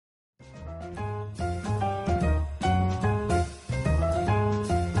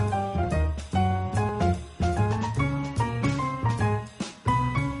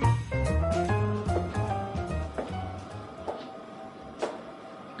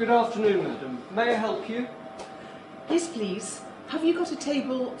Good afternoon, madam. May I help you? Yes, please. Have you got a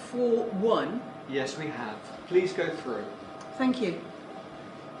table for one? Yes, we have. Please go through. Thank you.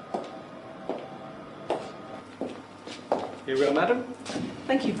 Here we are, madam.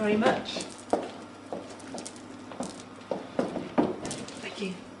 Thank you very much. Thank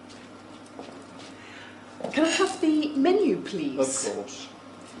you. Can I have the menu, please? Of course.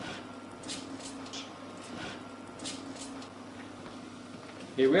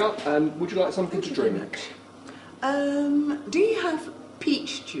 Here we are. And would you like something to drink? Thank you very much. Do you have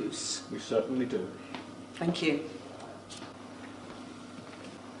peach juice? We certainly do. Thank you.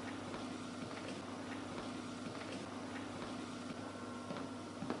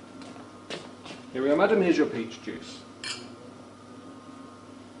 Here we are, madam. Here's your peach juice.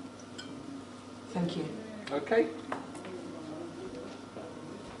 Thank you. Okay.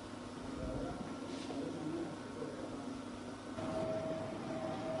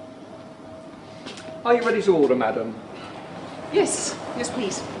 Are you ready to order, madam? Yes, yes,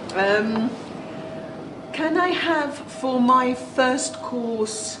 please. Can I have for my first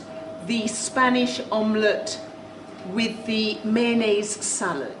course the Spanish omelette with the mayonnaise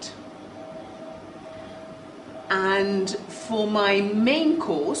salad? And for my main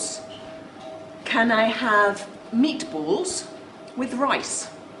course, can I have meatballs with rice?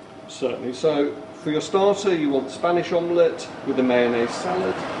 Certainly. So, for your starter, you want Spanish omelette with the mayonnaise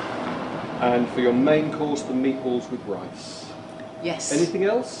salad. And for your main course, the meatballs with rice. Yes. Anything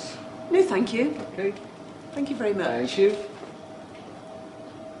else? No, thank you. Okay. Thank you very much. Thank you.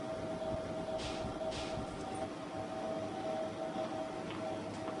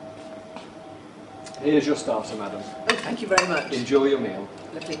 Here's your starter, madam. Oh, thank you very much. Enjoy your meal.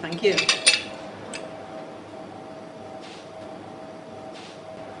 Lovely, thank you.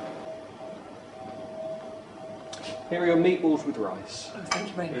 Here are your meatballs with rice. Oh, thank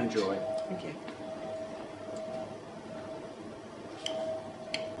you very much. Enjoy. Thank you.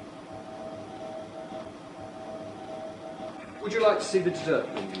 Would you like to see the dessert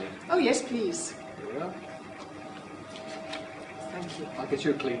menu? Oh, yes, please. Here we are. Thank you. I'll get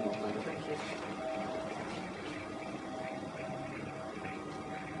you a clean one, madam. Thank you.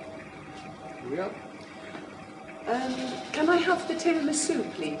 Here we are. Can I have the tiramisu,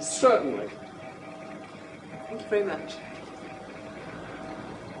 please? Certainly. Thank you very much.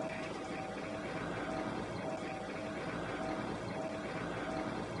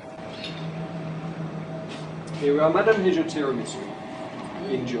 Here we are, madam. Here's your tiramisu.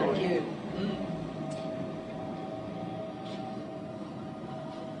 Enjoy. Thank you.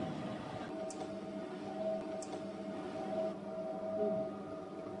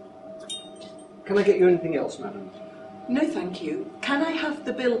 Can I get you anything else, madam? No, thank you. Can I have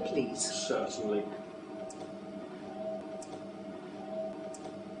the bill, please? Certainly.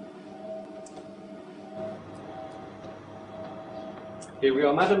 Here we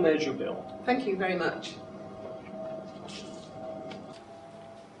are, madam. There's your bill. Thank you very much.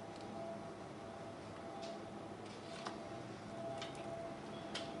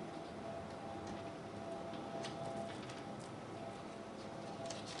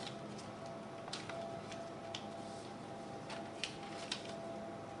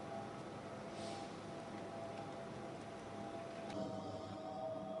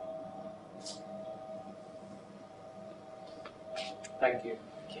 Thank you.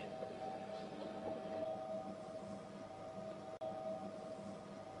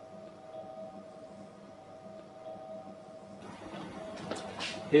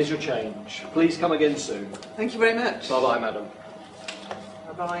 Here's your change. Please come again soon. Thank you very much. Bye-bye, madam.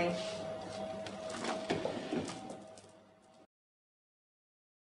 Bye-bye.